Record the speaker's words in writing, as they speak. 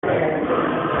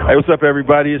Hey, what's up,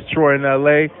 everybody? It's Troy in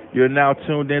LA. You're now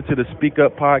tuned into the Speak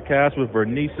Up podcast with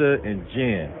Vernisa and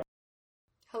Jen.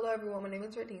 Hello, everyone. My name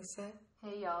is Vernisa.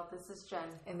 Hey, y'all. This is Jen.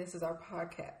 And this is our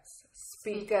podcast,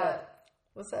 Speak Up.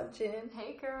 What's up, Jen?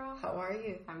 Hey, girl. How are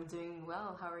you? I'm doing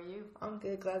well. How are you? I'm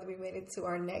good. Glad that we made it to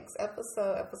our next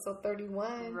episode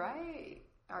 31. Right.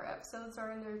 Our episodes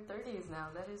are in their 30s now.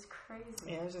 That is crazy.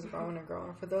 Yeah, it's just growing and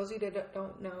growing. For those of you that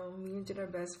don't know, me and Jen are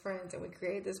best friends, and we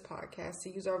created this podcast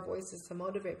to use our voices to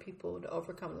motivate people to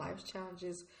overcome life's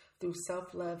challenges through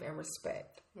self-love and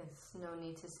respect. Yes, no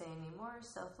need to say anymore.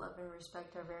 Self-love and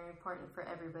respect are very important for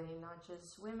everybody, not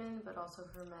just women, but also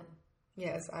for men.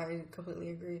 Yes, I completely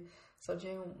agree. So,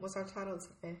 Jen, what's our title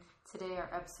today? Today, our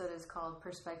episode is called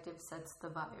Perspective Sets the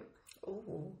Vibe.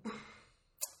 Ooh.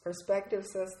 Perspective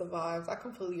sets the vibes. I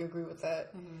completely agree with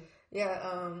that. Mm-hmm.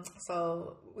 Yeah,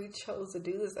 so we chose to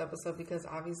do this episode because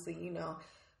obviously,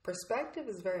 perspective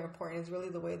is very important. It's really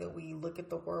the way that we look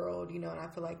at the world, and I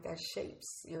feel like that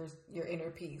shapes your inner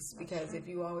peace. Because if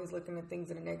you always looking at things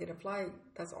in a negative light,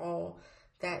 that's all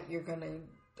that you're going to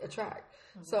attract.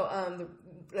 Mm-hmm. So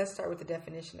let's start with the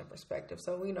definition of perspective.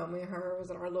 So, me and her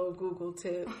was in our little Google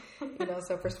tip,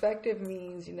 so perspective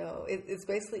means, it's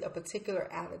basically a particular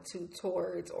attitude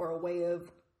towards or a way of,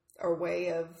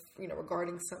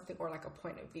 regarding something or like a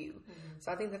point of view. Mm-hmm.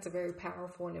 So I think that's a very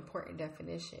powerful and important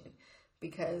definition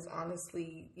because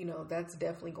honestly, that's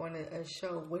definitely going to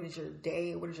show what is your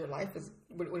day, what is your life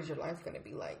going to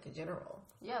be like in general.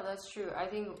 Yeah, that's true. I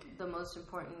think the most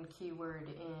important key word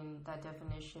in that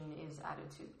definition is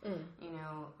attitude,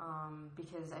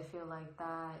 because I feel like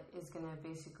that is going to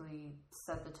basically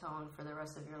set the tone for the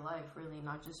rest of your life, really,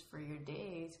 not just for your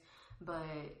days, but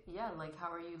yeah, like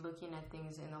how are you looking at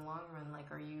things in the long run?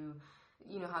 Like, are you,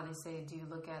 how they say, do you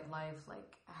look at life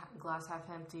like glass half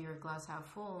empty or glass half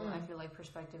full? I feel like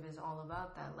perspective is all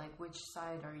about that. Like, which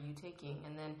side are you taking?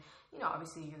 And then,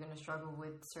 obviously you're going to struggle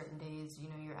with certain days,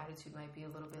 your attitude might be a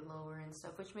little bit lower and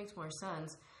stuff, which makes more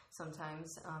sense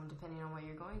sometimes, depending on what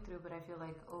you're going through. But I feel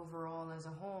like overall as a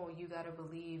whole, you got to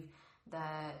believe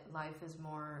that life is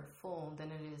more full than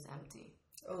it is empty.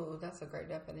 Oh, that's a great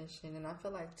definition. And I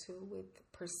feel like too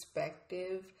with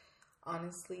perspective,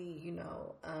 honestly,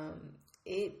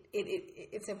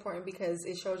 it's important because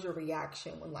it shows your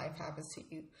reaction when life happens to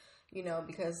you.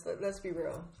 Because let's be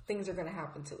real, things are going to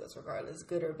happen to us regardless,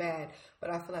 good or bad. But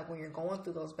I feel like when you're going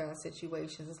through those bad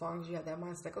situations, as long as you have that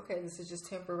mindset, like, okay, this is just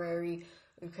temporary.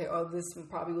 Okay, this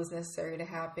probably was necessary to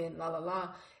happen, la, la, la.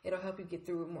 It'll help you get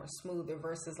through it more smoother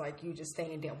versus like you just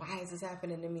staying down. Why is this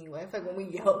happening to me? Well, I feel like when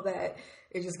we yell that,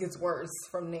 it just gets worse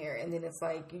from there. And then it's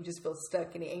like you just feel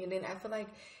stuck in it. And then I feel like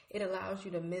it allows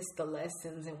you to miss the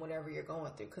lessons in whatever you're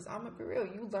going through. Because I'm going to be real,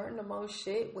 you learn the most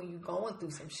shit when you're going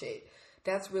through some shit.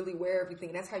 That's really where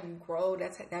everything, that's how you grow.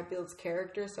 That builds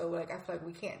character. So like, I feel like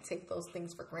we can't take those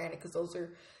things for granted because those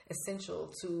are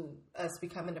essential to us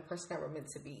becoming the person that we're meant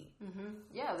to be. Mm-hmm.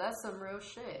 Yeah, that's some real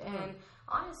shit. Mm-hmm. And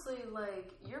honestly,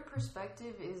 like, your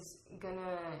perspective is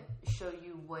gonna show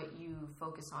you what you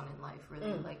focus on in life,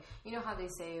 really. Like, how they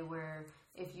say where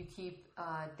if you keep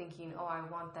thinking, oh, I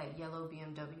want that yellow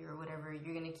BMW or whatever,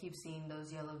 you're going to keep seeing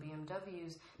those yellow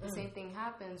BMWs. The same thing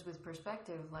happens with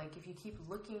perspective. Like, if you keep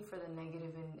looking for the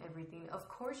negative in everything, of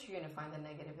course you're going to find the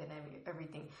negative in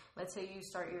everything. Let's say you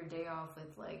start your day off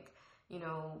with, like,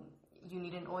 you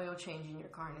need an oil change in your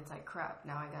car and it's like, crap,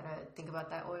 now I gotta think about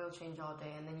that oil change all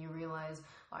day. And then you realize,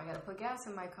 oh, I gotta put gas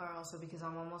in my car also because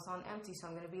I'm almost on empty, so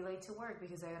I'm gonna be late to work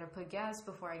because I gotta put gas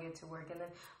before I get to work. And then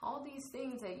all these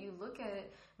things that you look at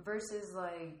it versus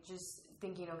like just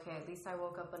thinking, okay, at least I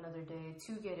woke up another day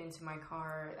to get into my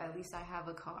car, at least I have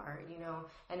a car,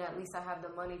 and at least I have the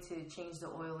money to change the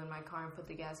oil in my car and put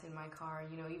the gas in my car,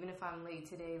 even if I'm late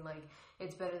today, like,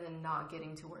 it's better than not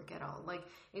getting to work at all. Like,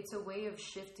 it's a way of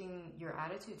shifting your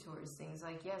attitude towards things.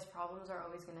 Like, yes, problems are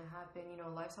always going to happen.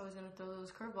 Life's always going to throw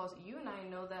those curveballs. You and I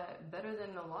know that better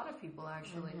than a lot of people,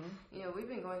 actually. Mm-hmm. We've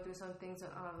been going through some things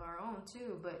of our own,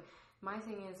 too. But my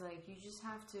thing is, like, you just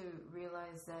have to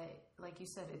realize that, like you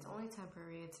said, it's only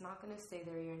temporary. It's not going to stay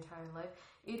there your entire life.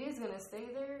 It is going to stay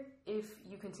there if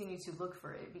you continue to look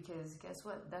for it. Because guess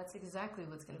what? That's exactly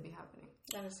what's going to be happening.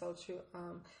 That is so true.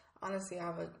 Honestly, I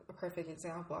have a perfect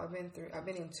example. I've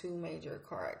been in 2 major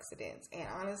car accidents, and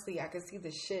honestly, I could see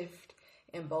the shift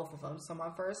in both of them. So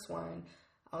my first one,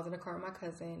 I was in a car with my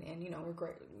cousin, and we're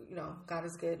great. God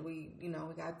is good. We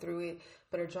got through it.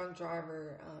 But a drunk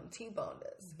driver T-boned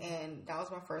us, and that was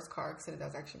my first car accident. That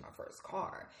was actually my first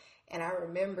car. And I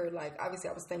remember, like, obviously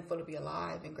I was thankful to be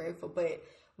alive and grateful, but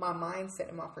my mindset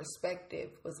and my perspective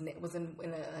was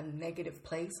in a negative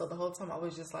place. So the whole time I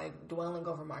was just like dwelling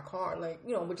over my car, like,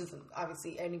 you know, which is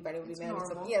obviously anybody would be mad at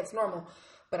stuff. Yeah, it's normal.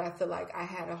 But I feel like I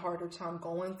had a harder time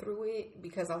going through it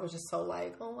because I was just so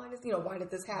like, oh, why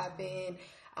did this happen?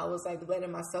 I was like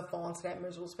letting myself fall into that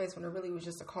miserable space when it really was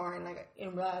just a car. And like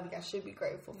in reality, I should be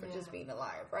grateful for just being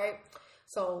alive, right?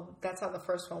 So that's how the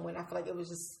first one went. I feel like it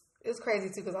was crazy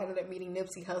too because I ended up meeting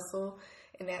Nipsey Hussle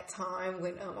in that time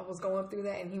when I was going through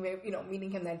that, and he made, you know, meeting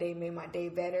him that day made my day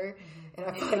better. And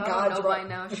I feel like God dropped. By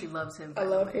now, she loves him. I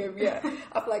love him. Yeah,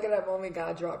 I feel like at that moment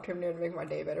God dropped him there to make my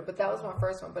day better. But that was my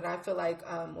first one. But I feel like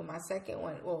when my second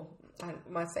one,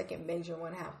 my second major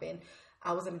one happened,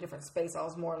 I was in a different space. I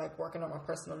was more like working on my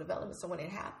personal development. So when it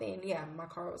happened, yeah, my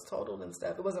car was totaled and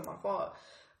stuff. It wasn't my fault.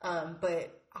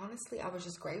 But honestly, I was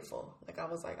just grateful. Like, I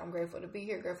was like, I'm grateful to be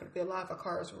here, grateful to be alive. A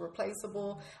car is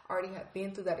replaceable. I already had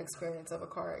been through that experience of a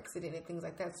car accident and things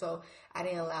like that. So I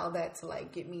didn't allow that to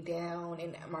like get me down.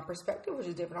 And my perspective was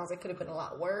just different. I was like, it could have been a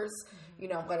lot worse. You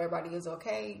know, I'm glad everybody is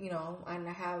okay. You know, and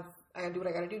I gotta do what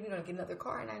I gotta do, you know, to get another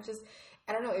car. And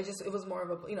I don't know, it was more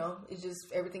of a, you know, it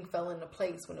just, everything fell into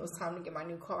place when it was time to get my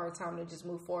new car, time to just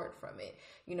move forward from it,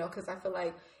 you know, because I feel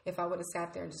like if I would have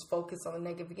sat there and just focused on the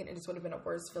negative again, it just would have been a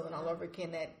worse feeling all over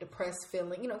again, that depressed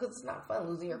feeling, you know, because it's not fun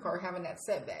losing your car, having that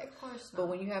setback. Of course not. But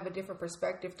when you have a different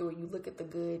perspective through it, you look at the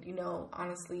good, you know,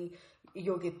 honestly,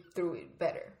 you'll get through it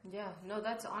better. Yeah, no,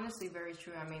 that's honestly very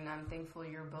true. I mean, I'm thankful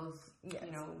you're both,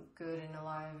 you know, good and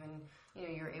alive, and, you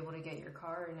know, you're able to get your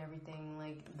car and everything.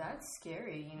 Like, that's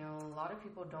scary, you know. A lot of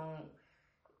people don't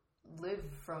live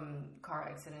from car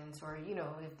accidents, or, you know,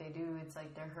 if they do, it's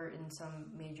like they're hurt in some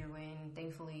major way, and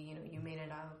thankfully, you know, you made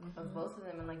it out of both of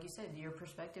them. And like you said, your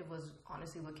perspective was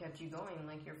honestly what kept you going,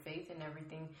 like your faith in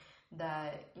everything,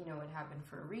 that, you know, it happened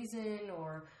for a reason,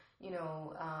 or, you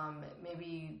know,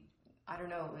 maybe, I don't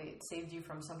know, it saved you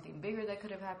from something bigger that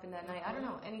could have happened that night. I don't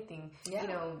know, anything, you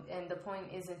know, and the point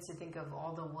isn't to think of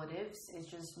all the what ifs. It's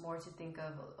just more to think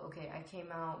of, okay, I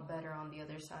came out better on the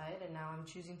other side, and now I'm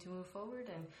choosing to move forward,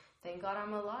 and thank God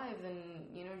I'm alive, and,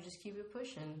 you know, just keep it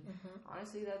pushing.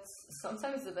 Honestly, that's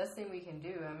sometimes the best thing we can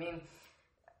do. I mean,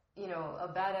 you know, a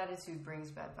bad attitude brings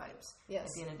bad vibes at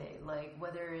the end of the day. Like,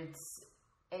 whether it's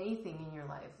anything in your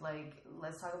life, like,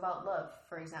 let's talk about love,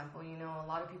 for example. You know, a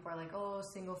lot of people are like, oh,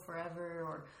 single forever,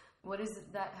 or what is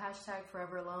it, that hashtag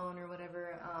forever alone or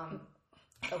whatever.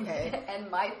 Okay.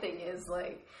 And my thing is,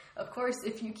 like, of course,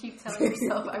 if you keep telling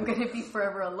yourself I'm going to be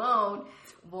forever alone,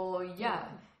 well, yeah,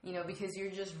 you know, because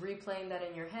you're just replaying that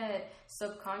in your head.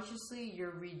 Subconsciously,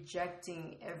 you're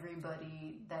rejecting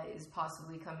everybody that is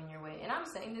possibly coming your way. And I'm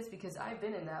saying this because I've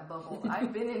been in that bubble.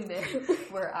 I've been in there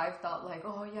where I've thought like,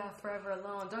 oh yeah, forever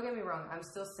alone. Don't get me wrong, I'm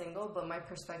still single, but my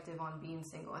perspective on being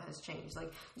single has changed.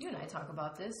 Like, you and I talk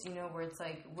about this, you know, where it's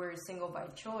like we're single by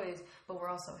choice, but we're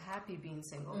also happy being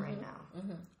single right now.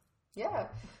 Yeah.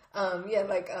 I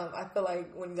feel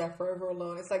like when you're forever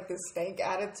alone, it's like this stank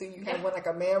attitude you have when like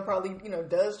a man probably, you know,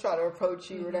 does try to approach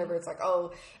you or whatever. It's like,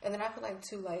 oh, and then I feel like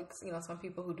too, like, you know, some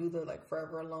people who do the like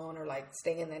forever alone or like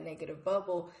stay in that negative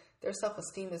bubble, their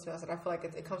self-esteem is messed. And I feel like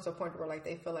it comes to a point where like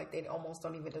they feel like they almost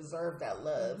don't even deserve that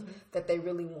love that they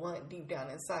really want deep down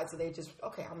inside. So they just,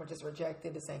 okay, I'm gonna just reject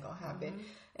it. This ain't gonna happen.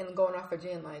 And going off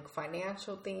again, like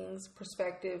financial things,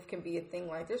 perspective can be a thing.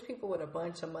 Like there's people with a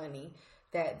bunch of money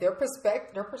that their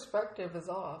perspective is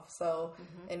off. So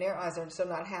in their eyes, they're still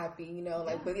not happy, you know,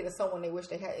 like, but it's someone they wish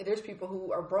they had. There's people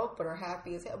who are broke but are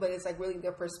happy as hell, but it's like really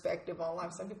their perspective on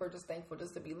life. Some people are just thankful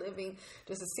just to be living,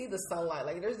 just to see the sunlight.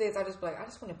 Like there's days I just be like, I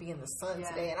just want to be in the sun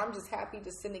today, and I'm just happy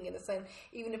just sitting in the sun,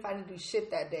 even if I didn't do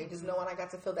shit that day, just knowing I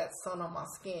got to feel that sun on my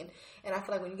skin. And I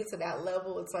feel like when you get to that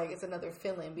level, it's like it's another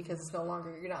feeling, because it's no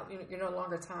longer, you're no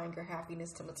longer tying your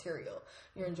happiness to material.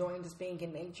 You're enjoying just being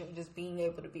in nature and just being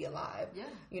able to be alive.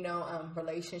 You know,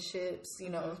 relationships, you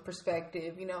know,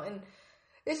 perspective, you know, and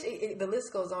the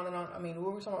list goes on and on. I mean, what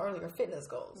we were talking about earlier, fitness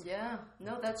goals. Yeah,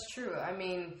 no, that's true. I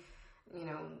mean, you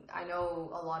know, I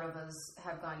know a lot of us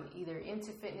have gone either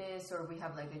into fitness or we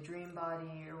have like a dream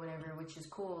body or whatever, which is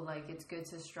cool. Like, it's good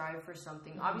to strive for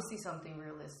something, obviously something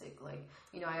realistic. Like,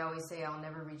 you know, I always say I'll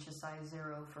never reach a size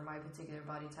 0 for my particular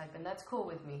body type, and that's cool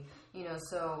with me, you know.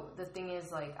 So the thing is,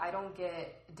 like, I don't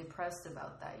get depressed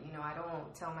about that, you know. I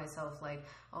don't tell myself like,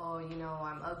 oh, you know,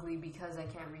 I'm ugly because I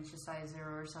can't reach a size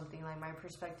 0 or something. Like, my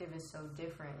perspective is so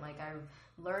different. Like, I've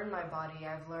learned my body.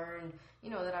 I've learned, you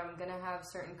know, that I'm gonna have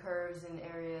certain curves in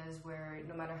areas where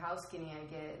no matter how skinny I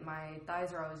get, my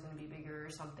thighs are always gonna be bigger or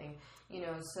something, you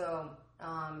know. So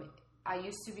I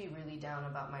used to be really down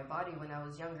about my body when I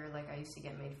was younger. Like, I used to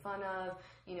get made fun of.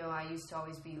 You know, I used to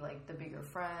always be, like, the bigger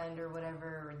friend or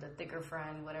whatever, or the thicker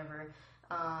friend, whatever,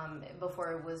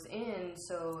 before it was in.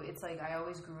 So it's like I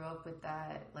always grew up with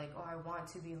that, like, oh, I want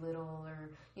to be little,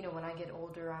 or, you know, when I get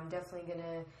older, I'm definitely going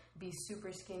to be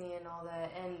super skinny and all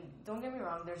that. And don't get me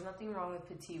wrong, there's nothing wrong with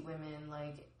petite women.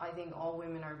 Like, I think all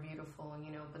women are beautiful,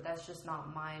 you know, but that's just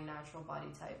not my natural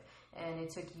body type. And it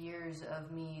took years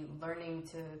of me learning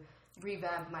to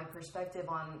revamp my perspective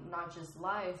on not just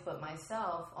life, but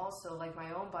myself, also, like,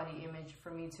 my own body image,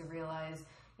 for me to realize,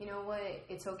 you know what,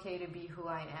 it's okay to be who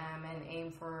I am and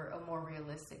aim for a more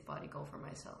realistic body goal for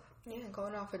myself. Yeah,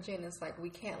 going off of Jen, it's like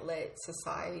we can't let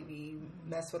society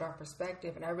mess with our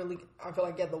perspective. And I feel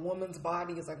like, yeah, the woman's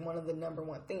body is like one of the number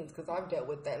one things, because I've dealt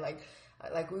with that.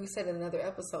 Like we said in another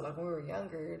episode, like when we were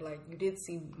younger, like you did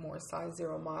see more size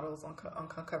 0 models on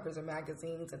covers of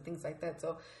magazines and things like that.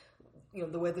 So, you know,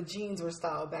 the way the jeans were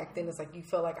styled back then, it's like you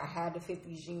felt like I had to fit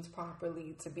these jeans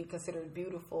properly to be considered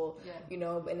beautiful, you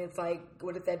know, and it's like,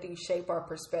 what did that do? Shape our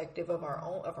perspective of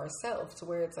ourselves, to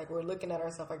where it's like we're looking at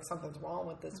ourselves like something's wrong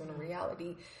with this, when in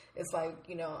reality, it's like,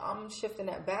 you know, I'm shifting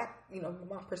that back, you know,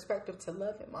 my perspective to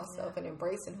loving myself and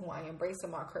embracing who I am,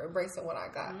 embracing embracing what I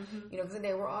got, you know, because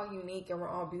today we're all unique and we're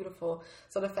all beautiful.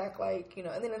 So the fact, like, you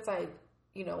know, and then it's like,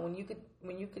 you know,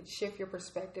 when you could shift your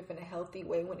perspective in a healthy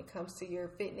way when it comes to your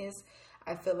fitness,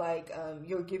 I feel like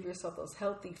you'll give yourself those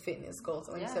healthy fitness goals,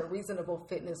 like you said, reasonable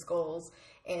fitness goals,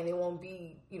 and it won't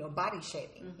be, you know, body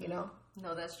shaming, you know?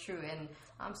 No, that's true. And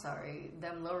I'm sorry,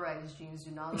 them low-rise jeans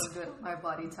do not look good on my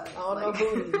body type. Oh, like,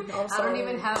 no booty. I don't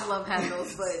even have love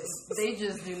handles, but they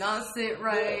just do not sit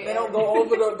right. They don't go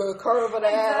over the curve of the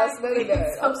ass, none of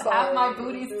that. So I'm sorry. Have my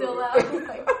booty still out.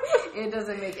 Like, it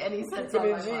doesn't make any sense on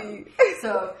my body.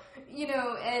 So, you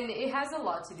know, and it has a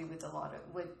lot to do with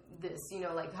with this, you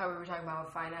know, like how we were talking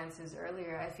about finances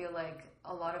earlier. I feel like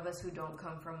a lot of us who don't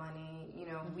come from money, you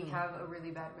know, we have a really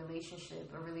bad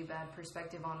relationship, a really bad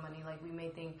perspective on money. Like, we may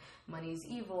think money's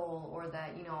evil, or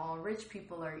that, you know, all rich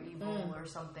people are evil or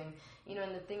something, you know.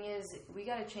 And the thing is, we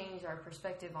got to change our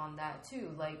perspective on that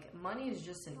too. Like, money is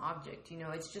just an object, you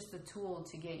know, it's just a tool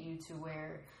to get you to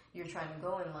where you're trying to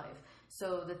go in life.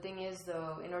 So the thing is,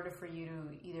 though, in order for you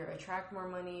to either attract more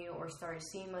money or start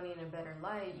seeing money in a better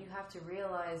light, you have to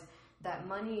realize that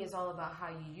money is all about how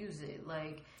you use it.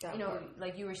 Like, you know,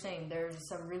 like you were saying, there's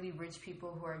some really rich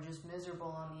people who are just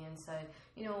miserable on the inside.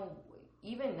 You know,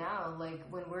 even now, like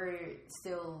when we're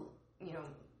still, you know,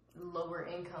 lower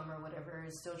income or whatever,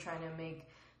 still trying to make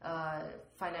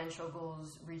financial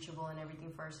goals reachable and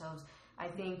everything for ourselves, I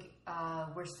think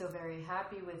we're still very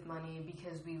happy with money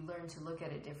because we learn to look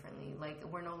at it differently. Like,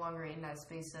 we're no longer in that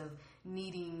space of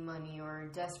needing money or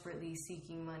desperately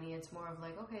seeking money. It's more of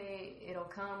like, okay, it'll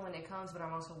come when it comes, but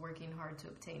I'm also working hard to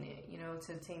obtain it, you know,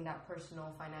 to obtain that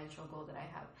personal financial goal that I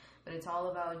have. But it's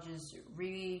all about just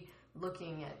really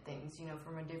looking at things, you know,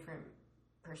 from a different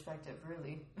perspective,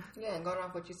 really. Yeah, and going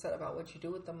off what you said about what you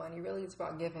do with the money, really it's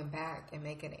about giving back and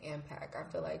making an impact.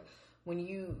 I feel like when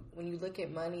you look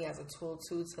at money as a tool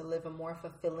too to live a more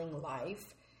fulfilling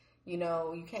life, you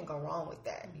know, you can't go wrong with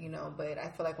that, you know. But I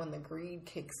feel like when the greed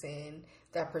kicks in,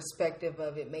 that perspective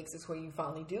of it makes it where you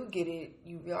finally do get it,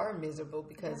 you are miserable,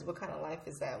 because what kind of life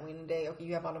is that when day, okay,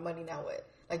 you have all the money, now what?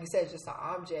 Like you said, it's just an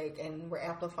object and we're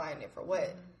amplifying it for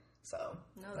what? So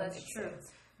no, that's true.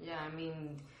 Sense. Yeah, I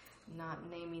mean, not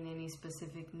naming any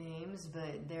specific names,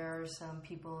 but there are some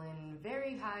people in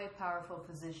very high, powerful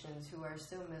positions who are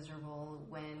still miserable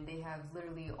when they have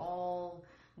literally all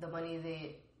the money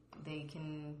they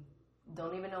can,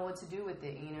 don't even know what to do with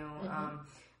it, you know.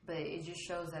 But it just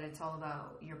shows that it's all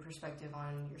about your perspective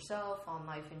on yourself, on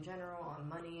life in general, on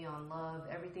money, on love,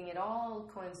 everything. It all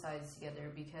coincides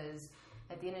together, because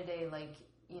at the end of the day, like,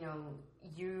 you know,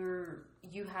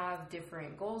 you have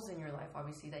different goals in your life,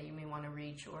 obviously, that you may want to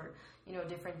reach, or, you know,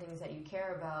 different things that you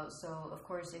care about. So, of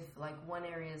course, if, like, one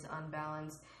area is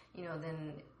unbalanced, you know,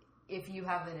 then if you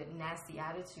have a nasty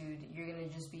attitude, you're going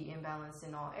to just be imbalanced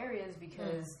in all areas,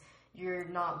 because you're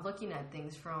not looking at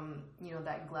things from, you know,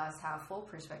 that glass half full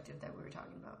perspective that we were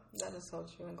talking about. That is so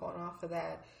true. And going off of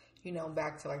that, you know,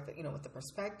 back to like the, you know, with the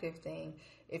perspective thing,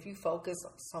 if you focus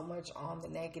so much on the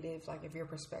negative, like if your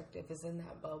perspective is in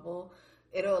that bubble,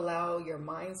 it'll allow your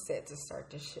mindset to start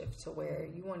to shift to where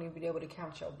you won't even be able to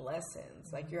count your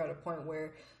blessings. Like, you're at a point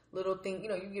where little thing, you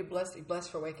know, you get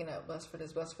blessed for waking up, blessed for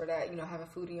this, blessed for that, you know, having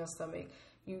food in your stomach.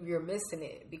 You're missing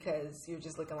it because you're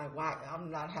just looking like, wow,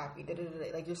 I'm not happy.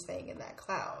 Like, you're staying in that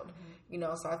cloud, you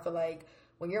know? So I feel like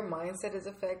when your mindset is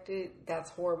affected, that's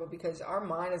horrible, because our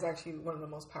mind is actually one of the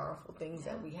most powerful things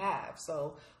that we have.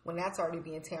 So when that's already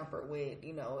being tampered with,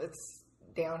 you know,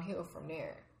 downhill from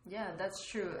there. Yeah, that's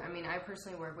true. I mean, I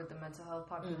personally work with the mental health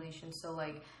population, so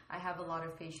like I have a lot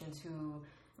of patients who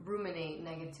ruminate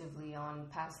negatively on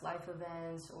past life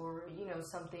events, or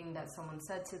something that someone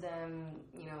said to them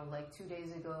like 2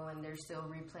 days ago, and they're still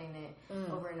replaying it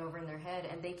over and over in their head,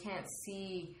 and they can't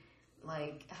see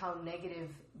like how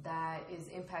negatively that's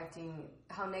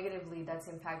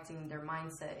impacting their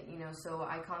mindset, so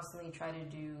I constantly try to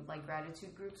do like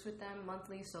gratitude groups with them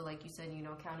monthly. So like you said,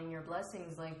 counting your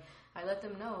blessings, like I let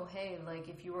them know, hey, like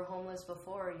if you were homeless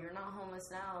before, you're not homeless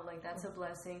now, like that's a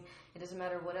blessing. It doesn't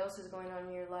matter what else is going on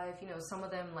in your life. Some of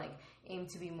them like aim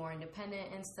to be more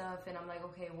independent and stuff, and I'm like,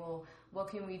 okay, well, what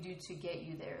can we do to get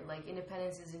you there? Like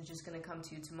independence isn't just going to come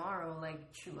to you tomorrow. Like,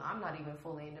 shoot, I'm not even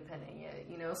fully independent yet,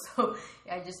 so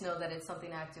I just know that it's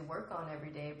something I have to work on every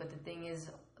day. But the thing is,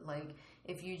 like,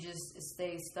 if you just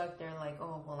stay stuck there like,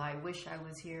 oh, well, I wish I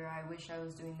was here, I wish I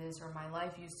was doing this, or my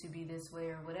life used to be this way,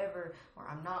 or whatever, or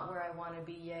I'm not where I want to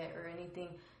be yet, or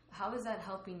anything, how is that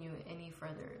helping you any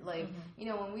further? Like,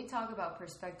 when we talk about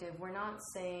perspective, we're not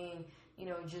saying,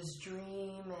 just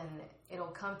dream and it'll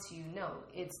come to you. No,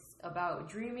 it's about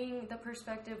dreaming the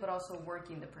perspective, but also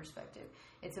working the perspective.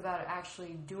 It's about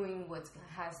actually doing what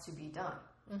has to be done.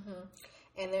 Mm-hmm.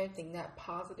 And the other thing, that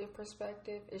positive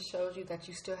perspective, it shows you that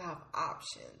you still have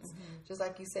options. Just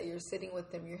like you said, you're sitting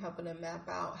with them, you're helping them map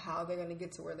out how they're going to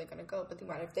get to where they're going to go. But think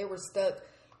about it, if they were stuck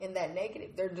in that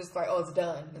negative, they're just like, oh, it's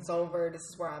done, it's over, this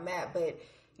is where I'm at. But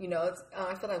it's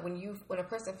I feel like when a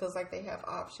person feels like they have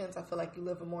options, I feel like you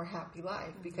live a more happy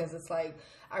life, because it's like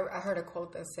I heard a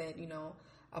quote that said,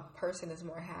 a person is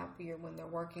more happier when they're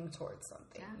working towards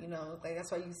something. Yeah. Like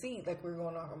that's why you see, like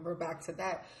we're back to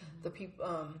that, the people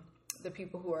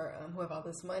who are who have all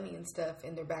this money and stuff,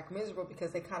 and they're back miserable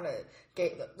because they kind of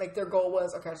like their goal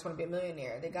was, okay, I just want to be a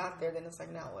millionaire. They got there, then it's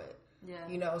like, now what? Yeah.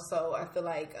 So I feel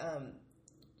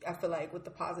like with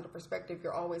the positive perspective,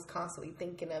 you're always constantly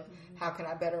thinking of how can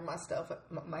I better myself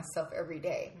every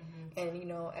day.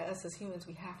 And us as humans,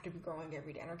 we have to be growing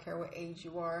every day. I don't care what age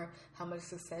you are, how much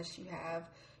success you have.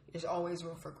 There's always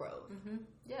room for growth.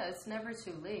 Yeah, it's never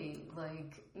too late.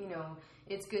 Like,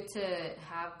 it's good to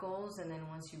have goals, and then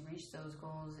once you reach those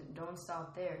goals, don't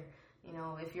stop there.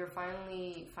 If you're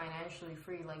finally financially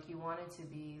free, like you want it to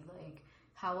be, like,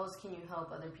 how else can you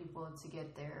help other people to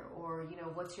get there? Or,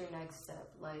 what's your next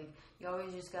step? Like, you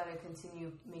always just got to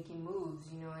continue making moves,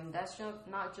 and that's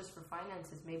not just for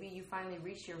finances. Maybe you finally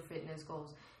reach your fitness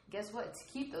goals. Guess what? To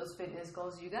keep those fitness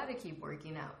goals, you got to keep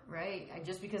working out, right?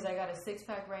 Just because I got a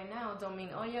six-pack right now don't mean,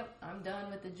 oh, yep, I'm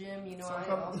done with the gym.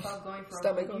 I'll stop going for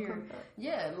a whole year.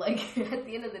 Yeah, like, at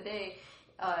the end of the day,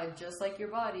 just like your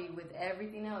body, with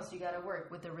everything else, you got to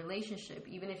work with a relationship.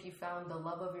 Even if you found the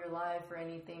love of your life or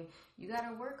anything, you got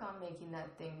to work on making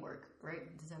that thing work,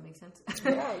 right? Does that make sense?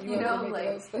 Yeah,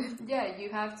 you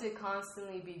have to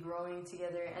constantly be growing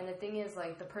together. And the thing is,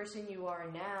 like, the person you are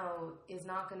now is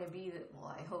not going to be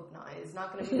I hope not. It's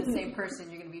not going to be the same person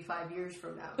you're going to be 5 years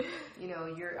from now.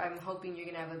 I'm hoping you're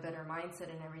going to have a better mindset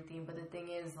and everything. But the thing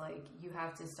is, like, you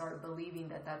have to start believing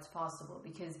that that's possible.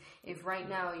 Because if right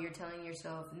now you're telling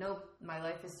yourself, nope, my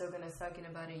life is still going to suck in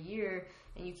about a year,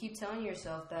 and you keep telling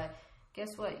yourself that,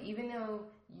 guess what? Even though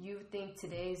you think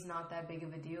today is not that big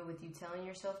of a deal with you telling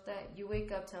yourself that, you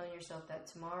wake up telling yourself that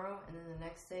tomorrow, and then the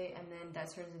next day, and then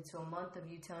that turns into a month of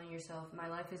you telling yourself, my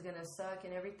life is going to suck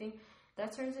and everything.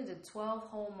 That turns into 12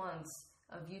 whole months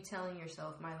of you telling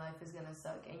yourself, my life is going to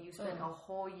suck. And you spent a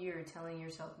whole year telling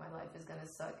yourself, my life is going to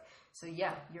suck. So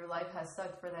yeah, your life has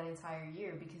sucked for that entire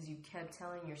year because you kept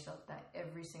telling yourself that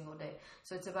every single day.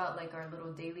 So it's about like our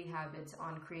little daily habits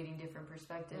on creating different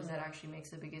perspectives that actually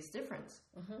makes the biggest difference.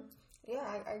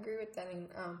 Yeah, I agree with that. And,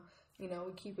 we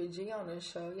keep a G on this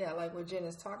show. Yeah, like what Jen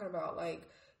is talking about, like,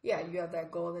 yeah, you have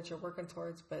that goal that you're working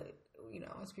towards, but,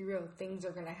 let's be real, things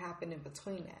are going to happen in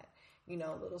between that.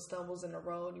 Little stumbles in the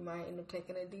road, you might end up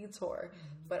taking a detour.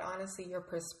 But honestly, your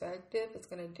perspective is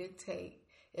going to dictate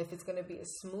if it's going to be a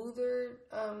smoother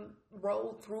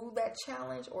road through that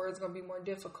challenge, or it's going to be more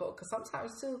difficult. Because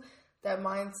sometimes, too, that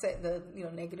mindset, the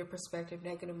negative perspective,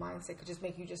 negative mindset could just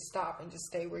make you just stop and just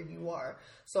stay where you are.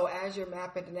 So as you're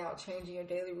mapping it out, changing your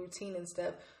daily routine and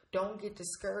stuff, don't get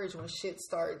discouraged when shit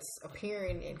starts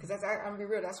appearing. Because I'm gonna be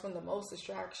real, that's when the most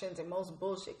distractions and most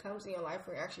bullshit comes in your life,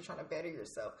 when you're actually trying to better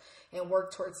yourself and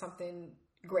work towards something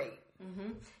great.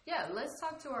 Yeah, let's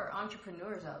talk to our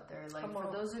entrepreneurs out there. Like, for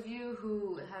those of you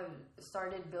who have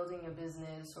started building a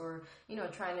business, or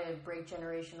trying to break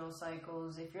generational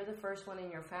cycles, if you're the first one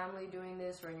in your family doing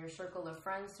this, or in your circle of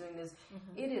friends doing this,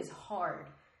 it is hard,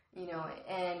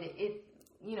 and it,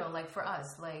 like for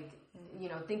us, like,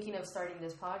 thinking of starting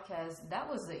this podcast, that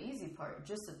was the easy part,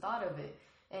 just the thought of it.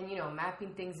 and, you know, mapping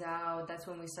things out. That's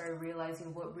when we started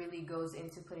realizing what really goes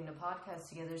into putting a podcast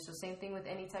together. So same thing with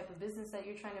any type of business that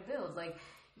you're trying to build. Like,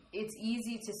 it's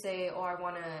easy to say, oh, I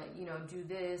want to, you know, do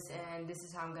this and this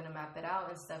is how I'm going to map it out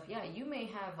and stuff. Yeah, you may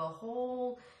have a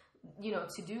whole, you know,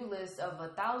 to-do list of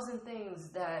 1,000 things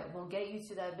that will get you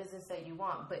to that business that you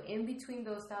want. But in between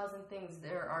those 1,000 things,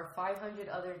 there are 500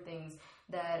 other things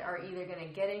that are either going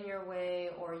to get in your way,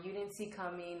 or you didn't see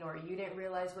coming, or you didn't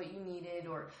realize what you needed,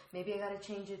 or maybe I got to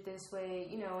change it this way,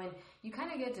 you know, and you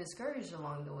kind of get discouraged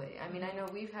along the way. I mean, I know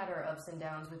we've had our ups and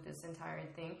downs with this entire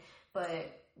thing,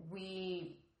 but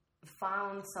we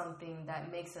found something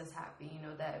that makes us happy, you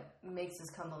know, that makes us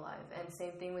come alive. And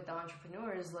same thing with the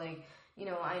entrepreneurs. Like, you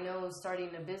know, I know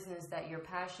starting a business that you're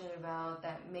passionate about,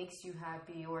 that makes you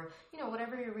happy, or, you know,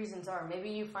 whatever your reasons are. Maybe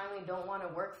you finally don't want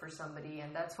to work for somebody,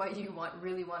 and that's why you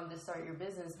really wanted to start your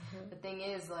business. Mm-hmm. The thing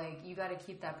is, like, you got to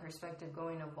keep that perspective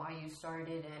going of why you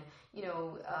started and, you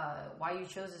know, why you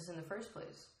chose this in the first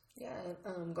place. Yeah,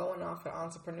 going off of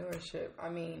entrepreneurship, I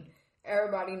mean,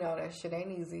 everybody know that shit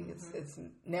ain't easy. It's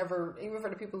never, even for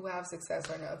the people who have success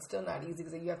right now, it's still not easy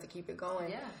because you have to keep it going.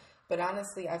 Yeah. But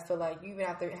honestly, I feel like you even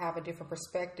have to have a different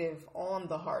perspective on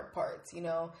the hard parts, you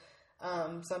know.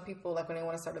 Some people, like, when they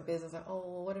want to start a business, like,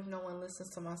 oh, what if no one listens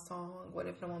to my song? What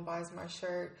if no one buys my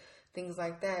shirt? Things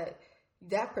like that.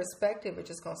 That perspective is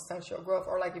just going to stunt your growth.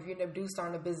 Or, like, if you do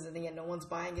start a business and then no one's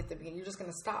buying it at the beginning, you're just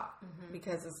going to stop. Mm-hmm.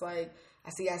 Because it's like,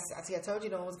 I told you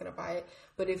no one's going to buy it.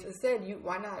 But if instead,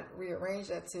 why not rearrange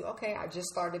that to, okay, I just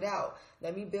started out.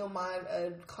 Let me build my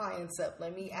clients up.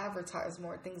 Let me advertise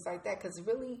more, things like that. Because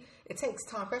really, it takes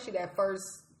time, especially that first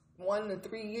 1 to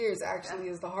 3 years actually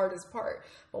is the hardest part.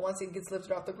 But once it gets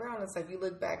lifted off the ground, it's like you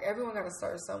look back, everyone got to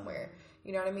start somewhere.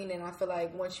 You know what I mean? And I feel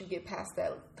like once you get past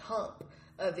that hump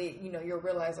of it, you know, you'll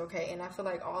realize, okay. And I feel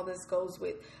like all this goes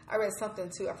with, I read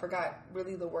something too, I forgot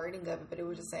really the wording of it, but it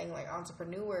was just saying, like,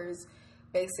 entrepreneurs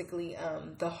basically,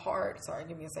 sorry,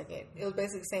 give me a second. It was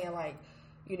basically saying, like,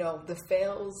 you know, the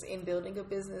fails in building a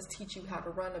business teach you how to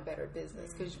run a better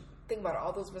business. Because think about it,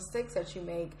 all those mistakes that you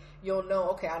make, you'll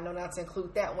know, okay, I know not to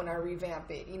include that when I revamp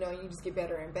it. You know, you just get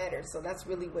better and better. So that's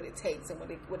really what it takes and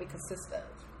what it consists of.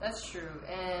 That's true.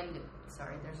 And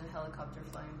sorry, there's a helicopter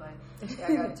flying by. Yeah,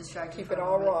 I got distracted. Keep it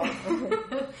all raw.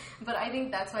 But I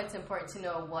think that's why it's important to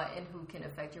know what and who can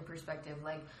affect your perspective.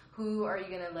 Like, who are you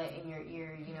going to let in your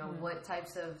ear? You know, what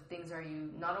types of things are you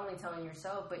not only telling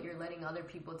yourself, but you're letting other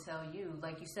people tell you?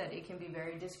 Like you said, it can be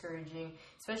very discouraging,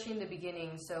 especially in the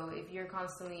beginning. So if you're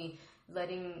constantly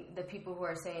letting the people who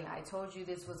are saying, I told you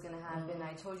this was going to happen,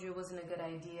 I told you it wasn't a good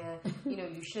idea, you know,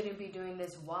 you shouldn't be doing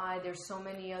this, why? There's so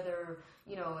many other,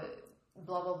 you know,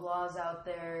 blah, blah, blahs out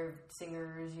there,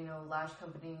 singers, you know, lash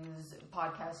companies,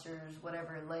 podcasters,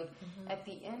 whatever. Like, at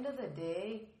the end of the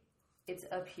day, it's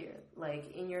up here,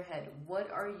 like, in your head.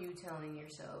 What are you telling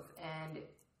yourself? And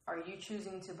are you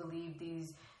choosing to believe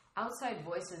these outside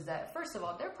voices that, first of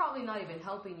all, they're probably not even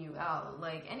helping you out?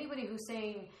 Like, anybody who's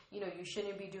saying, you know, you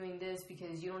shouldn't be doing this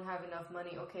because you don't have enough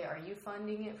money, okay, are you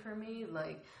funding it for me?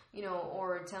 Like, you know,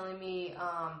 or telling me,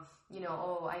 you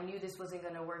know, oh, I knew this wasn't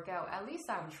going to work out. At least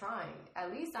I'm trying.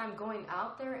 At least I'm going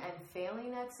out there and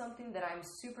failing at something that I'm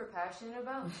super passionate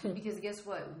about. Because guess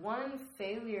what? One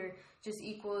failure just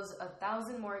equals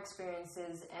 1,000 more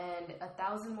experiences and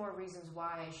 1,000 more reasons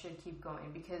why I should keep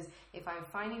going. Because if I'm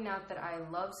finding out that I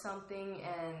love something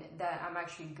and that I'm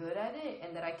actually good at it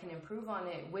and that I can improve on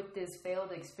it with this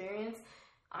failed experience,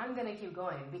 I'm going to keep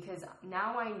going. Because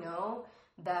now I know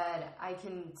that I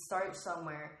can start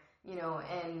somewhere, you know,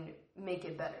 and make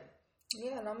it better.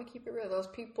 Yeah, and I'm going to keep it real. Those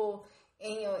people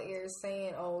in your ears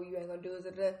saying, oh, you ain't going to do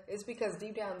it, it's because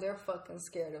deep down they're fucking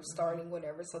scared of starting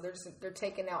whatever. So they're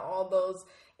taking out all those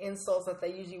insults that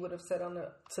they usually would have said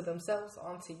to themselves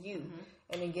onto you,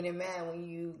 and then getting mad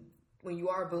when you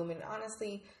are booming.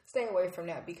 Honestly, stay away from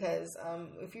that, because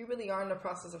if you really are in the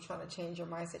process of trying to change your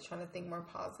mindset, trying to think more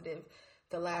positive,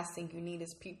 the last thing you need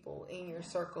is people in your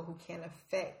circle who can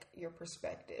affect your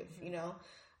perspective, you know.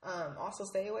 Also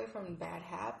stay away from bad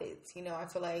habits. You know, I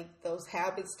feel like those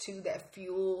habits too that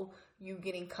fuel you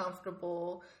getting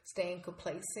comfortable, staying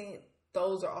complacent,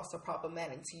 those are also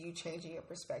problematic to you changing your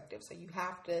perspective. So you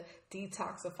have to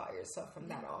detoxify yourself from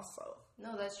that also.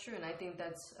 No, that's true. And I think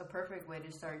that's a perfect way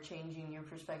to start changing your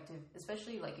perspective,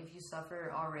 especially like if you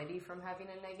suffer already from having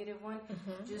a negative one.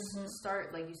 Just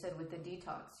start, like you said, with the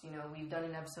detox. You know, we've done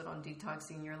an episode on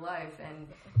detoxing your life, and,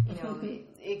 you know,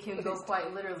 it can go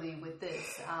quite literally with this.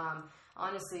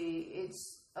 Honestly,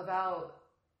 it's about,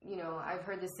 you know, I've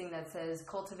heard this thing that says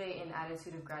cultivate an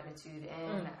attitude of gratitude,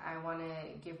 and I want to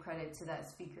give credit to that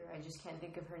speaker. I just can't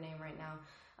think of her name right now.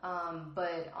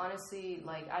 But honestly,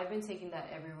 like, I've been taking that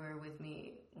everywhere with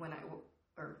me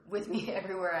with me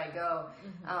everywhere I go,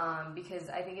 because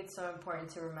I think it's so important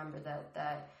to remember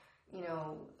that, you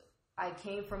know, I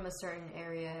came from a certain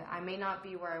area. I may not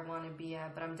be where I want to be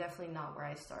at, but I'm definitely not where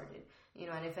I started, you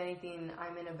know, and if anything,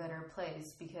 I'm in a better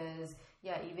place because,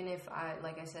 yeah, even if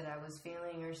like I said, I was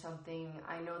failing or something,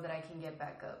 I know that I can get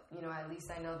back up, you know, at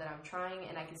least I know that I'm trying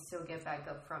and I can still get back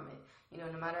up from it, you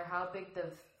know, no matter how big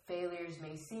the failures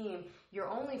may seem, you're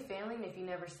only failing if you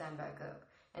never stand back up.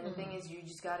 And the thing is, you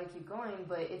just got to keep going,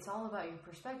 but it's all about your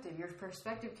perspective. Your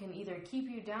perspective can either keep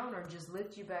you down or just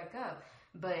lift you back up,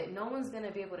 but no one's going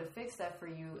to be able to fix that for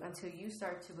you until you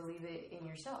start to believe it in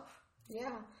yourself.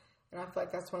 Yeah, and I feel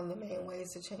like that's one of the main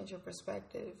ways to change your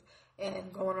perspective.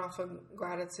 And going off of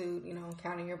gratitude, you know,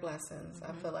 counting your blessings,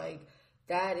 I feel like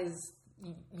that is,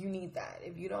 you need that.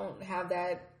 If you don't have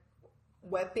that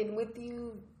weapon with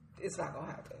you, it's not going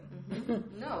to happen.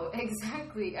 No,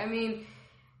 exactly. I mean,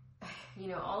 you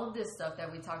know, all of this stuff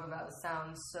that we talk about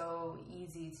sounds so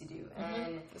easy to do,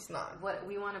 and it's not. What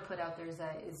we want to put out there is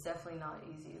that it's definitely not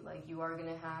easy. Like, you are going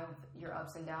to have your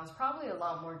ups and downs, probably a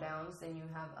lot more downs than you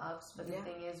have ups, but the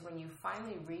thing is, when you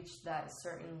finally reach that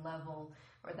certain level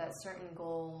or that certain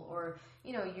goal, or,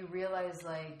 you know, you realize,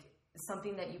 like,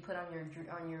 something that you put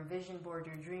on your vision board,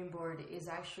 your dream board, is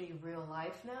actually real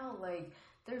life now, like,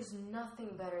 there's nothing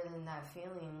better than that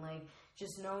feeling. Like,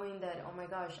 just knowing that, oh my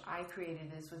gosh, I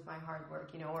created this with my hard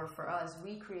work, you know, or for us,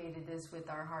 we created this with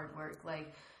our hard work.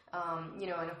 Like, you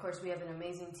know, and of course we have an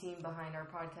amazing team behind our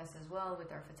podcast as well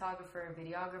with our photographer and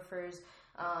videographers,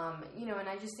 you know, and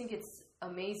I just think it's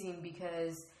amazing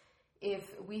because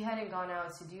if we hadn't gone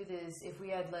out to do this, if we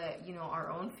had let, you know, our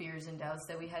own fears and doubts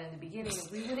that we had in the beginning,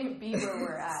 we wouldn't be where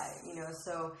we're at, you know.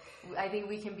 So I think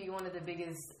we can be one of the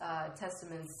biggest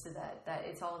testaments to that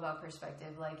it's all about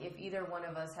perspective. Like, if either one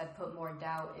of us had put more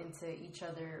doubt into each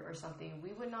other or something,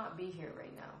 we would not be here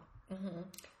right now.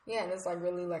 Yeah, and it's like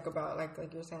really like about like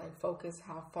you're saying, like, focus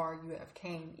how far you have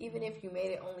came. Even if you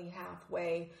made it only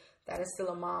halfway, that is still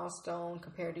a milestone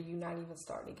compared to you not even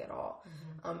starting at all.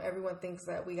 Everyone thinks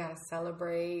that we gotta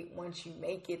celebrate once you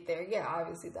make it there. Yeah,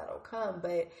 obviously that'll come,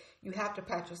 but you have to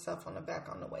pat yourself on the back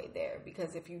on the way there,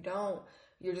 because if you don't,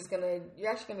 you're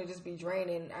actually gonna just be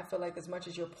draining. I feel like as much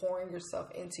as you're pouring yourself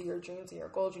into your dreams and your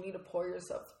goals, you need to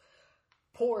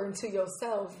pour into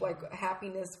yourself, like,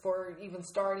 happiness for even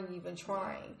starting, even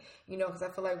trying, you know, because I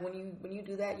feel like when you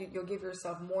do that, you'll give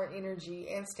yourself more energy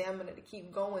and stamina to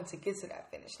keep going to get to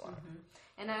that finish line.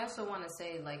 And I also want to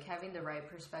say, like, having the right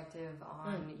perspective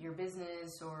on your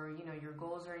business or, you know, your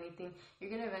goals or anything, you're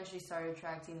going to eventually start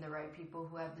attracting the right people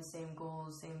who have the same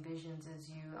goals, same visions as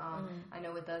you. I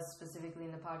know with us specifically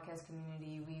in the podcast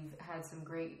community, we've had some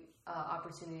great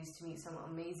opportunities to meet some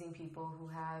amazing people who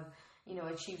have, you know,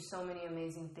 achieved so many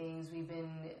amazing things. We've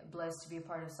been blessed to be a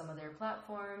part of some of their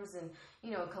platforms and, you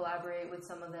know, collaborate with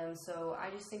some of them. So I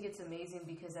just think it's amazing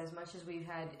because as much as we've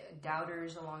had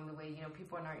doubters along the way, you know,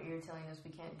 people in our ear telling us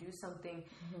we can't do something,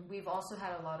 we've also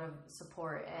had a lot of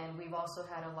support, and we've also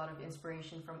had a lot of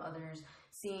inspiration from others,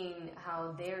 seeing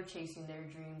how they're chasing their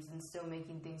dreams and still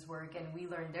making things work. And we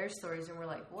learn their stories and we're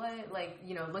like, what? Like,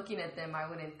 you know, looking at them, I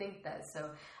wouldn't think that. So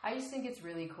I just think it's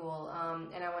really cool.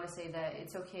 And I want to say that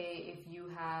it's okay if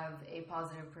you have a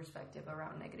positive perspective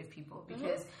around negative people,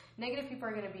 because negative people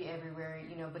are going to be everywhere,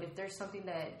 you know, but if there's something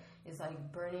that is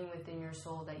like burning within your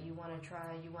soul that you want to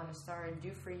try, you want to start and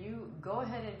do for you, go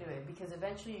ahead and do it, because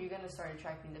eventually you're going to start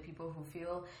attracting the people who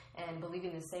feel and believe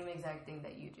in the same exact thing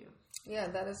that you do. Yeah,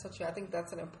 that is so true. I think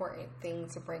that's an important thing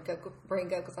to bring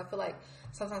up because I feel like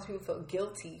sometimes people feel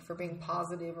guilty for being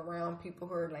positive around people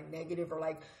who are like negative or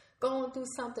like going through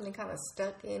something and kind of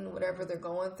stuck in whatever they're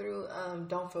going through.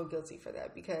 Don't feel guilty for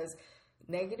that, because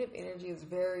negative energy is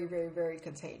very, very, very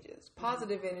contagious.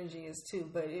 Positive energy is too,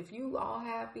 but if you all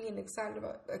happy and excited,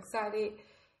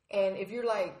 and if you're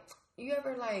like, you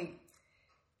ever like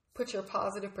put your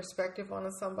positive perspective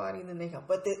on somebody and then they go,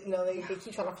 but they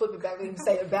keep trying to flip it back and you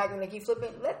say it back and they keep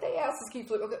flipping, let their asses keep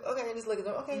flipping. Okay, just look at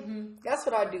them. Okay, that's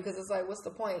what I do, because it's like, what's the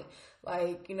point?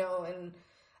 Like, you know, and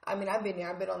I mean, I've been there.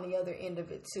 I've been on the other end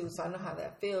of it too, so I know how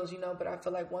that feels, you know, but I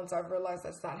feel like once I've realized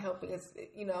that's not helping, it's,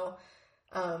 you know,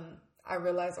 I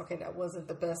realized, okay, that wasn't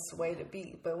the best way to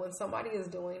be. But when somebody is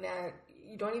doing that,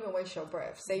 you don't even waste your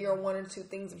breath. Say you're one or two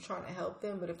things of trying to help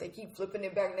them, but if they keep flipping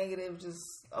it back negative, just,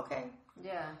 okay.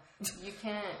 Yeah, you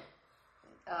can't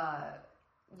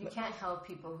help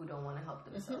people who don't want to help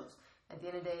themselves. at the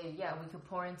end of the day, yeah, we could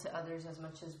pour into others as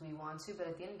much as we want to, but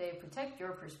at the end of the day, protect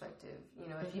your perspective. You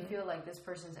know, if you feel like this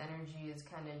person's energy is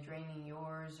kind of draining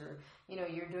yours, or, you know,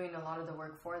 you're doing a lot of the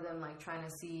work for them, like trying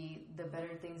to see the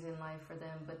better things in life for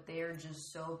them, but they're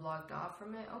just so blocked off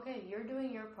from it, okay, you're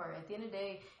doing your part. At the end of the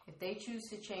day, if they choose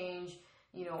to change,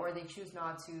 you know, or they choose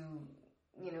not to,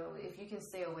 you know, if you can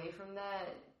stay away from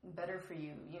that, better for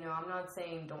you. You know, I'm not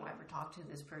saying don't ever talk to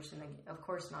this person. Like, of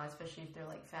course not, especially if they're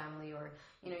like family, or,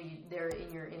 you know, they're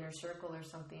in your inner circle or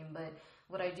something. But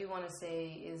what I do want to say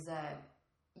is that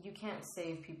you can't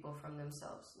save people from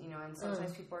themselves, you know, and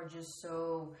sometimes people are just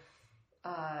so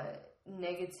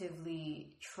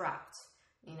negatively trapped,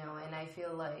 you know, and I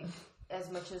feel like as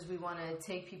much as we want to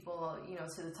take people, you know,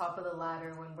 to the top of the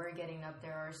ladder when we're getting up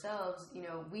there ourselves, you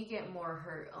know, we get more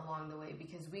hurt along the way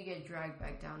because we get dragged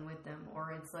back down with them.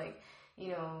 Or it's like,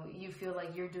 you know, you feel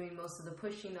like you're doing most of the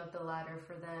pushing up the ladder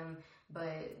for them,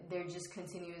 but they're just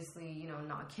continuously, you know,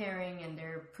 not caring, and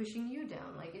they're pushing you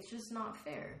down. Like, it's just not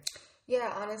fair.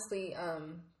 Yeah, honestly,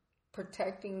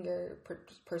 protecting your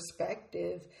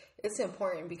perspective, it's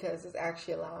important because it's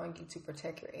actually allowing you to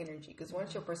protect your energy. Because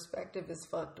once your perspective is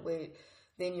fucked with,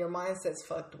 then your mindset's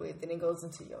fucked with, then it goes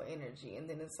into your energy, and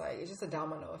then it's like, it's just a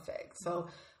domino effect. So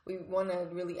we want to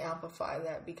really amplify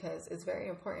that because it's very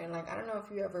important. Like, I don't know if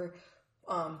you ever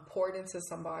poured into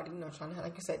somebody, you know, trying to,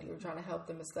 like you said, you were trying to help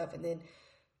them and stuff, and then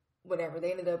whatever,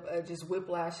 they ended up just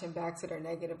whiplashing back to their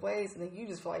negative ways, and then you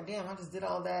just feel like, damn, I just did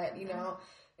all that, you know.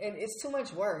 And it's too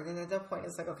much work. And at that point,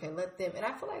 it's like, okay, let them. And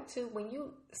I feel like, too, when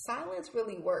silence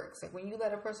really works. Like, when you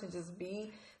let a person just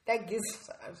be, that gives,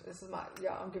 this is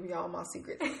y'all, I'm giving y'all my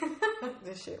secrets.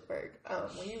 This shit work.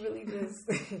 When you really just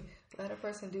let a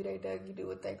person do their Doug, you do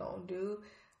what they gonna do.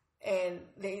 And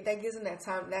that gives them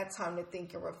that time to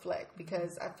think and reflect.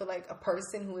 Because I feel like a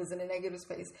person who is in a negative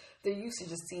space, they're used to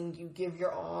just seeing you give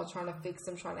your all, trying to fix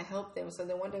them, trying to help them. So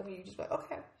then one day when you just like,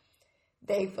 okay,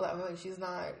 they feel like, oh, she's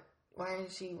not, why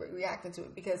isn't she reacting to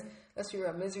it? Because let's be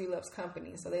real, misery loves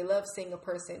company. So they love seeing a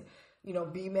person, you know,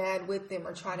 be mad with them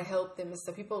or try to help them and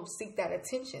stuff. People seek that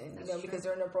attention, you know, because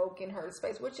they're in a broken, hurt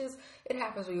space, which is, it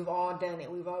happens. We've all done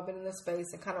it. We've all been in this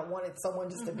space and kind of wanted someone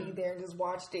just to be there and just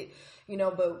watched it, you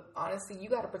know, but honestly, you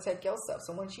got to protect yourself.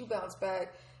 So once you bounce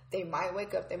back, they might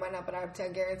wake up, they might not, but I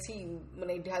guarantee you, when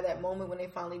they have that moment, when they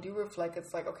finally do reflect,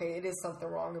 it's like, okay, it is something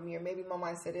wrong with me, or maybe my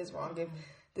mindset is wrong, and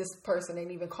this person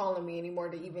ain't even calling me anymore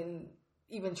to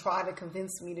even try to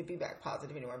convince me to be back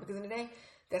positive anymore. Because in the day,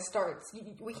 that starts,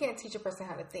 we can't teach a person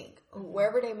how to think.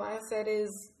 Wherever their mindset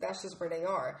is, that's just where they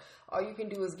are. All you can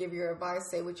do is give your advice,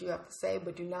 say what you have to say,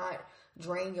 but do not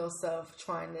drain yourself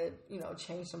trying to, you know,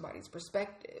 change somebody's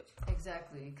perspective.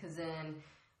 Exactly, because then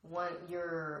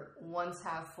your once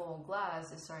half full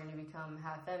glass is starting to become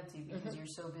half empty because you're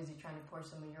so busy trying to pour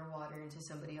some of your water into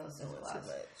somebody else's glass.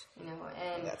 You know,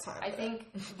 and I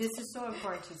think this is so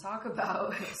important to talk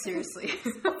about. Seriously,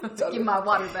 give my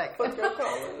water back.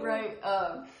 Right.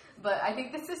 But I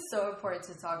think this is so important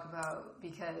to talk about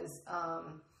because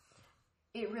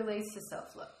it relates to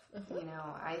self-love. You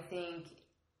know, I think,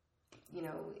 you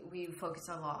know, we focus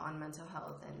a lot on mental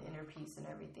health and inner peace and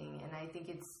everything, and I think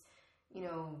it's, you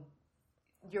know,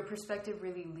 your perspective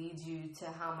really leads you to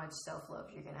how much self-love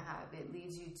you're going to have. It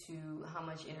leads you to how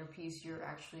much inner peace you're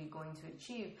actually going to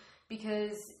achieve.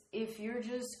 Because if you're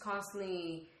just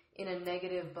constantly in a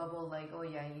negative bubble, like, oh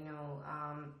yeah, you know,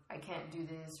 I can't do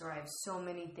this, or I have so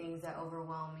many things that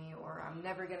overwhelm me, or I'm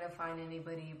never going to find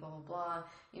anybody, blah, blah, blah.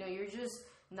 You know, you're just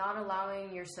not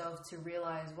allowing yourself to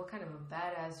realize what kind of a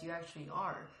badass you actually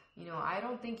are. You know, I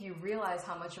don't think you realize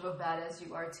how much of a badass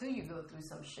you are till you go through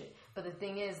some shit. But the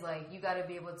thing is, like, you got to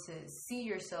be able to see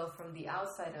yourself from the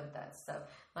outside of that stuff.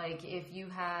 Like, if you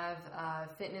have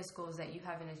fitness goals that you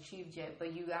haven't achieved yet,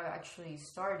 but you have actually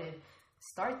started,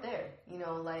 start there. You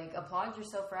know, like, applaud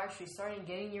yourself for actually starting,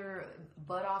 getting your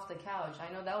butt off the couch.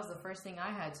 I know that was the first thing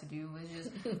I had to do, was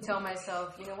just tell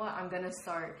myself, you know what, I'm going to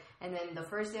start. And then the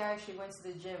first day I actually went to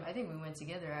the gym, I think we went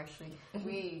together actually,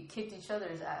 we kicked each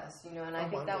other's ass, you know, and I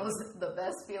think that was the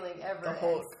best feeling ever.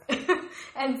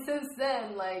 And since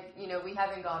then, like, you know, we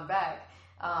haven't gone back.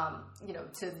 You know,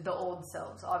 to the old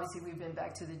selves. Obviously, we've been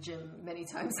back to the gym many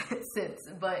times since,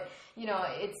 but, you know,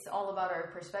 it's all about our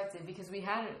perspective, because we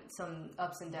had some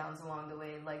ups and downs along the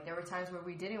way. Like, there were times where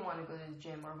we didn't want to go to the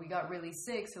gym, or we got really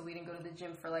sick, so we didn't go to the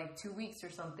gym for like 2 weeks or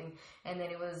something. And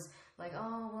then it was like,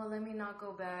 oh, well, let me not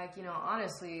go back. You know,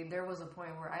 honestly, there was a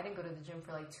point where I didn't go to the gym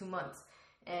for like 2 months.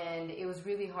 And it was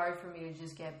really hard for me to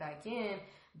just get back in.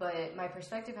 But my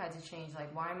perspective had to change.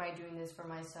 Like, why am I doing this for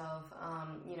myself?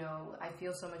 You know, I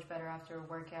feel so much better after a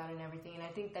workout and everything. And I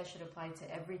think that should apply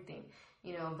to everything,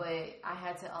 you know. But I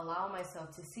had to allow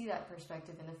myself to see that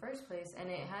perspective in the first place. And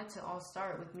it had to all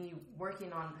start with me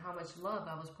working on how much love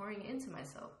I was pouring into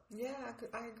myself. Yeah,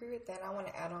 I agree with that. I want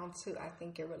to add on too. I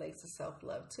think it relates to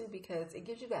self-love too, because it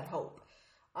gives you that hope.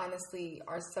 Honestly,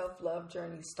 our self-love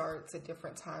journey starts at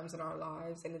different times in our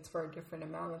lives, and it's for a different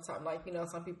amount of time. Like, you know,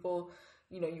 some people,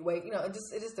 you know, you wait, you know, it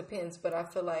just depends. But I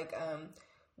feel like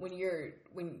when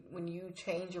you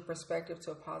change your perspective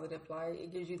to a positive light,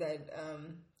 it gives you that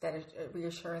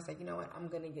reassurance, like, you know what, I'm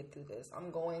going to get through this.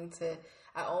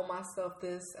 I owe myself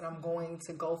this, and I'm going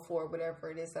to go for whatever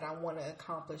it is that I want to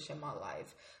accomplish in my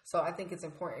life. So I think it's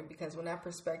important, because when that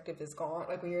perspective is gone,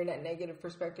 like when you're in that negative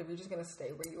perspective, you're just going to stay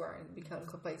where you are and become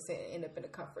complacent and end up in a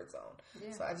comfort zone.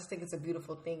 Yeah. So I just think it's a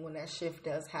beautiful thing when that shift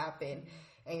does happen.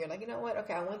 And you're like, you know what?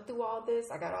 Okay, I went through all this.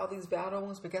 I got all these battle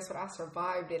wounds, but guess what? I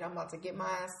survived it. I'm about to get my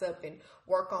ass up and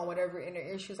work on whatever inner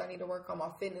issues I need to work on, my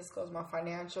fitness goals, my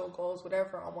financial goals,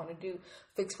 whatever I want to do,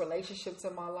 fix relationships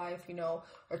in my life, you know,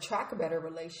 attract better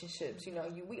relationships. You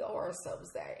know, we owe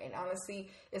ourselves that. And honestly,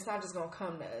 it's not just going to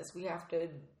come to us. We have to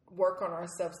work on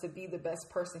ourselves to be the best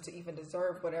person to even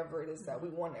deserve whatever it is that we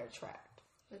want to attract.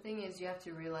 The thing is, you have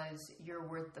to realize you're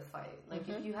worth the fight. Like,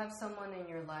 if you have someone in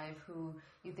your life who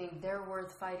you think they're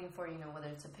worth fighting for, you know, whether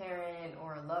it's a parent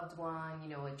or a loved one, you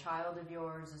know, a child of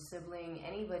yours, a sibling,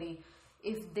 anybody,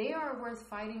 if they are worth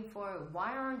fighting for,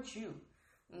 why aren't you?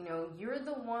 You know, you're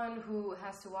the one who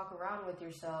has to walk around with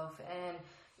yourself, and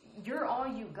you're all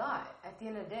you got at the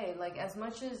end of the day. Like, as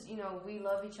much as, you know, we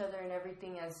love each other and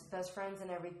everything as best friends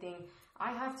and everything,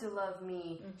 I have to love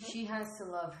me. Mm-hmm. She has to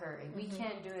love her. Mm-hmm. We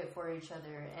can't do it for each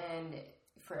other. And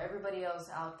for everybody else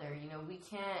out there, you know, we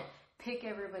can't pick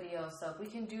everybody else up. We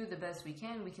can do the best we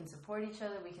can. We can support each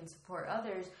other. We can support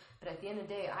others. But at the end of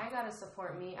the day, I got to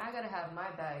support me. I got to have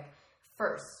my back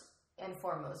first and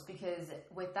foremost, because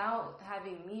without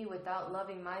having me, without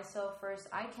loving myself first,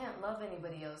 I can't love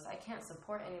anybody else. I can't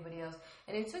support anybody else.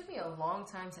 And it took me a long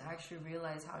time to actually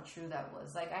realize how true that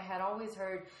was. Like, I had always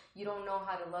heard, you don't know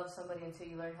how to love somebody until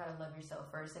you learn how to love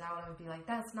yourself first. And I would be like,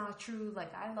 that's not true.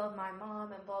 Like, I love my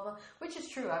mom and blah, blah, which is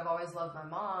true. I've always loved my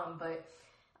mom, but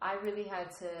I really had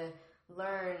to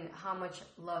learn how much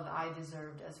love I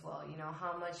deserved as well. You know,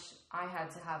 how much I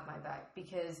had to have my back,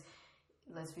 because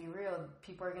let's be real,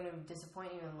 people are going to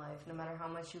disappoint you in life, no matter how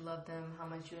much you love them, how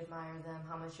much you admire them,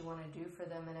 how much you want to do for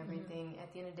them and everything. Mm-hmm.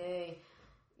 At the end of the day,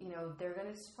 you know, they're going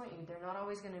to disappoint you. They're not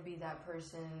always going to be that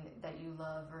person that you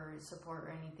love or support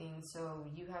or anything. So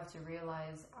you have to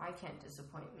realize, I can't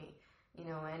disappoint me, you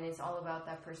know, and it's all about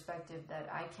that perspective that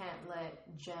I can't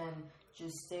let Jen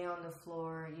just stay on the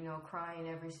floor, you know, crying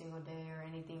every single day or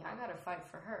anything. I got to fight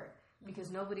for her,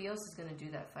 because nobody else is going to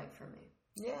do that fight for me.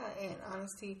 Yeah, and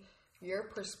honestly, your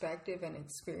perspective and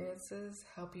experiences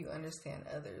help you understand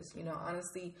others. You know,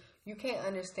 honestly, you can't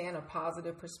understand a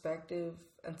positive perspective.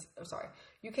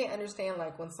 You can't understand,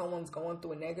 like, when someone's going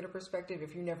through a negative perspective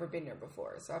if you've never been there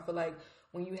before. So I feel like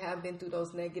when you have been through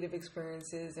those negative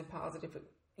experiences and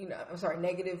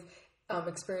negative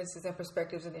experiences and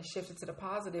perspectives, and then shifted to the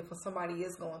positive, when somebody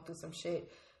is going through some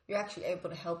shit, you're actually able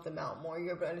to help them out more.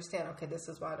 You're able to understand, okay, this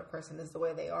is why the person is the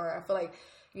way they are. I feel like,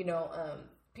 you know,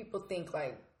 people think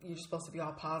like you're supposed to be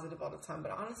all positive all the time,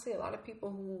 but honestly, a lot of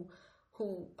people who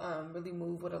really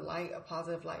move with a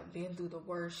positive light, been through the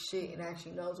worst shit and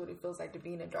actually knows what it feels like to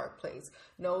be in a dark place,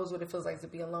 knows what it feels like to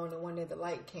be alone, and one day the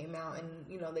light came out and,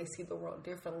 you know, they see the world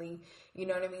differently, you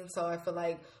know what I mean? So I feel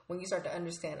like when you start to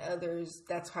understand others,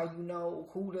 that's how you know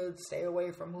who to stay away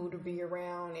from, who to be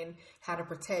around, and how to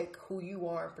protect who you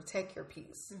are and protect your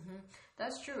peace. Mm-hmm.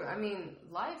 That's true. I mean,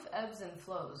 life ebbs and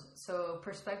flows. So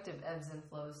perspective ebbs and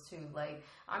flows too. Like,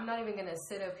 I'm not even going to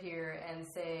sit up here and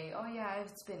say, oh yeah,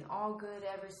 it's been all good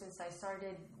ever since I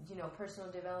started, you know,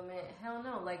 personal development. Hell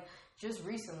no. Like, just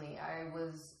recently I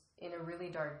was in a really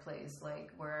dark place, like,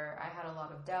 where I had a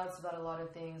lot of doubts about a lot of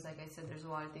things. Like I said, there's a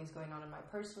lot of things going on in my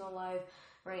personal life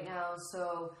right now.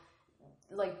 So,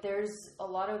 like, there's a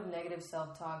lot of negative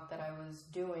self-talk that I was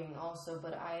doing also,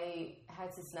 but I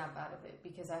had to snap out of it,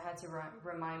 because I had to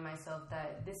remind myself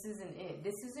that this isn't it.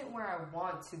 This isn't where I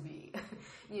want to be.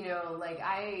 You know, like,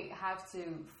 I have to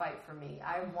fight for me.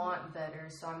 I want better,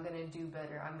 so I'm going to do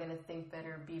better. I'm going to think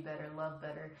better, be better, love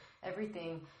better,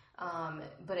 everything.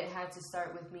 But it had to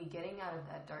start with me getting out of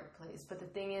that dark place. But the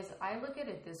thing is, I look at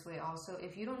it this way also.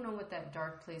 If you don't know what that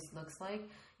dark place looks like,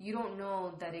 you don't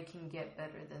know that it can get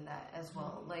better than that as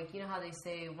well. Mm-hmm. Like, you know how they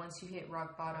say, once you hit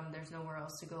rock bottom, there's nowhere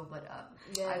else to go but up.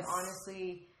 Yes.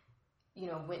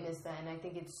 witnessed that, and I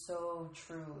think it's so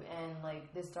true. And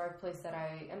like this dark place that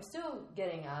I am still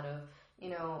getting out of,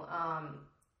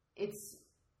 it's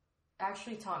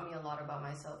actually taught me a lot about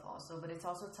myself also, but it's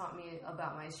also taught me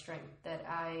about my strength, that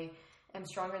I am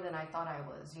stronger than I thought I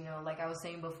was. Like I was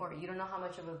saying before, you don't know how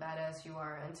much of a badass you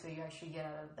are until you actually get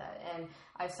out of that. And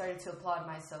I've started to applaud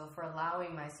myself for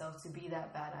allowing myself to be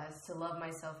that badass, to love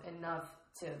myself enough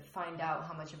to find out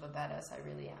how much of a badass I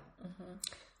really am. Mm-hmm.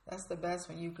 That's the best,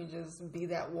 when you can just be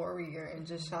that warrior and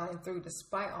just shine through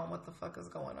despite on what the fuck is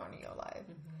going on in your life.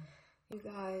 Mm-hmm. You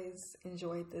guys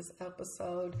enjoyed this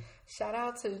episode. Shout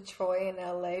out to Troy in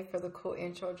LA for the cool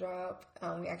intro drop.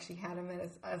 We actually had him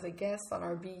as a guest on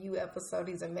our BU episode.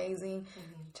 He's amazing.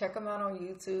 Mm-hmm. Check him out on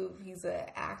YouTube. He's an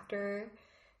actor.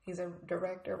 He's a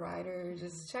director, writer.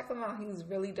 Just check him out. He's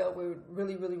really dope with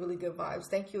really, really, really good vibes.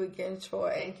 Thank you again,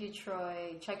 Troy. Thank you,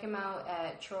 Troy. Check him out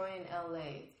at Troy in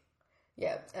LA.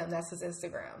 Yep, and that's his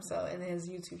Instagram. So, and his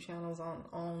YouTube channel's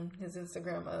on his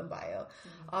Instagram bio.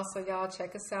 Mm-hmm. Also, y'all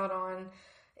check us out on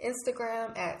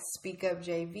Instagram at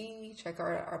SpeakUpJV. Check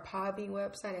our Podbean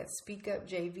website at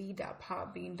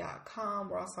speakupjv.podbean.com.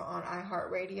 We're also on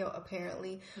iHeartRadio,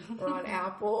 apparently. We're on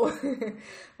Apple.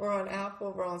 We're on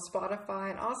Apple. We're on Spotify.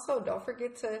 And also, don't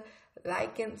forget to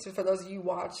like and for those of you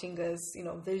watching us,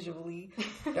 visually,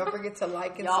 don't forget to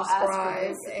like and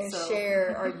subscribe and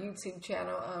share our YouTube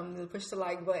channel. Push the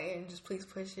like button. Just please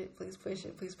push it. Please push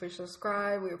it. Please push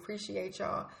subscribe. We appreciate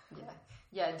y'all.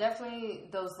 Yeah, definitely.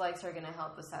 Those likes are gonna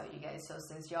help us out, you guys. So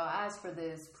since y'all asked for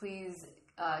this, please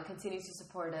continue to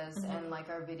support us and like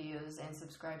our videos and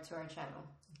subscribe to our channel.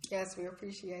 Yes, we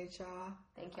appreciate y'all.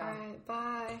 Thank y'all. All right,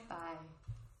 bye. Bye.